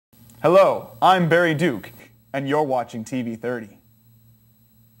Hello, I'm Barry Duke, and you're watching TV30.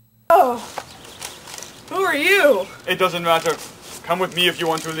 Oh, who are you? It doesn't matter. Come with me if you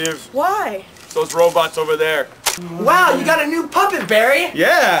want to live. Why? Those robots over there. Wow, you got a new puppet, Barry.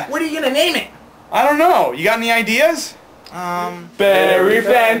 Yeah. What are you gonna name it? I don't know. You got any ideas? Barry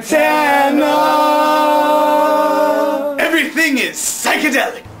Fantano. Everything is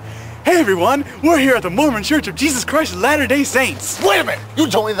psychedelic. Hey everyone, we're here at the Mormon Church of Jesus Christ of Latter-day Saints. Wait a minute! You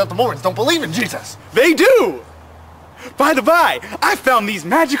told me that the Mormons don't believe in Jesus! They do! By the by, I found these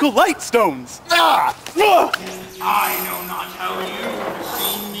magical light stones. Ah! I know not how you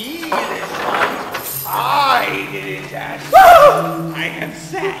see me in this light. I didn't ask. I have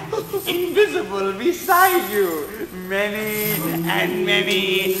sat invisible beside you many and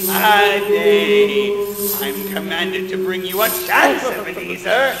many a day. I'm commanded to bring you a chance,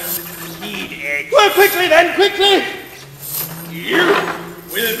 Ebenezer. Heed it. Well, quickly then, quickly! You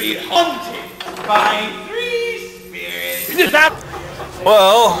will be haunted by 3 spirits.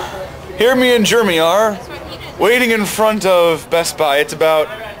 Well, here me and Jeremy are, waiting in front of Best Buy. It's about,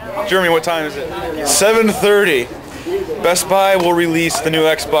 Jeremy, what time is it? 7:30. Best Buy will release the new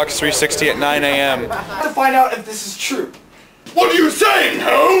Xbox 360 at 9 a.m. To find out if this is true. What are you saying,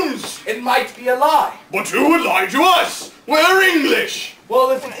 Holmes? It might be a lie. But who would lie to us? We're English.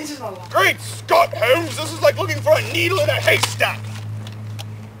 Well, if it isn't a lie. Great Scott, Holmes, this is like looking for a needle in a haystack.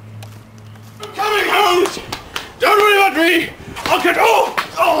 I'm coming, Holmes. Don't worry about me. I'll get... Oh!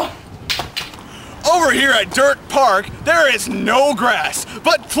 Over here at Dirt Park, there is no grass,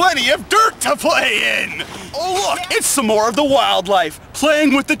 but plenty of dirt to play in. Oh look, it's some more of the wildlife,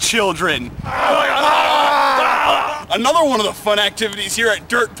 playing with the children. Another one of the fun activities here at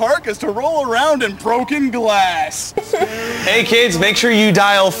Dirt Park is to roll around in broken glass. Hey kids, make sure you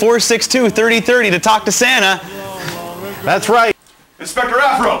dial 462-3030 to talk to Santa. That's right! Inspector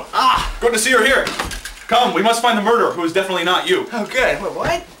Afro! Good to see you're here. Come, we must find the murderer, who is definitely not you. Oh, good. Wait,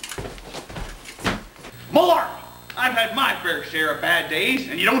 what? Muller, I've had my fair share of bad days,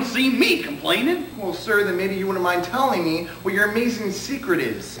 and you don't see me complaining. Well, sir, then maybe you wouldn't mind telling me what your amazing secret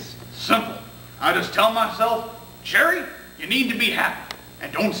is. Simple. I just tell myself, Jerry, you need to be happy.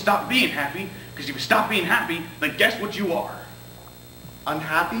 And don't stop being happy, because if you stop being happy, then guess what you are?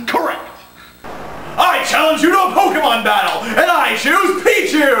 Unhappy? Correct. I challenge you to a Pokemon battle, and I choose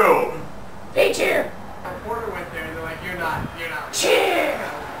Pichu! Pichu! Our reporter went there and they're like, you're not.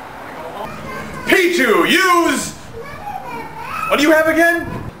 Pichu, use... What do you have again?